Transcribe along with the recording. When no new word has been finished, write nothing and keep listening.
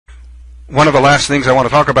One of the last things I want to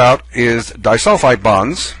talk about is disulfide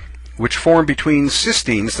bonds, which form between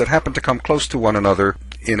cysteines that happen to come close to one another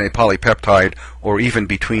in a polypeptide, or even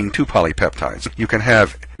between two polypeptides. You can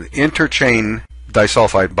have interchain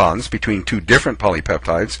disulfide bonds between two different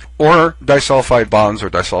polypeptides, or disulfide bonds, or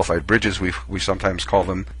disulfide bridges we sometimes call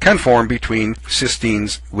them, can form between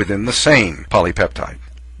cysteines within the same polypeptide.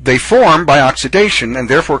 They form by oxidation and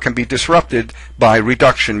therefore can be disrupted by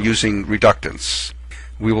reduction using reductants.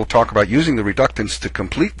 We will talk about using the reductants to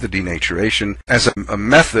complete the denaturation as a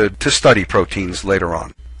method to study proteins later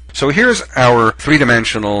on. So here's our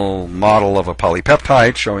three-dimensional model of a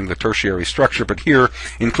polypeptide showing the tertiary structure, but here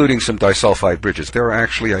including some disulfide bridges. There are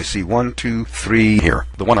actually, I see 1, 2, 3 here.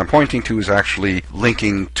 The one I'm pointing to is actually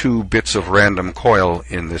linking two bits of random coil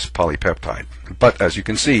in this polypeptide. But as you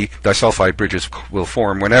can see, disulfide bridges will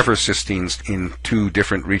form whenever cysteines in two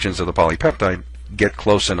different regions of the polypeptide get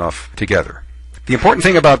close enough together. The important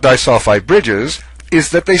thing about disulfide bridges is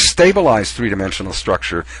that they stabilize three-dimensional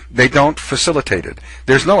structure. They don't facilitate it.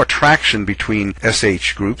 There's no attraction between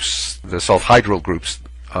SH groups, the sulfhydryl groups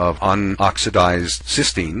of unoxidized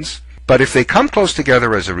cysteines. But if they come close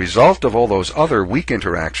together as a result of all those other weak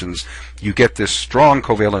interactions, you get this strong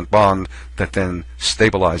covalent bond that then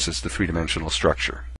stabilizes the three-dimensional structure.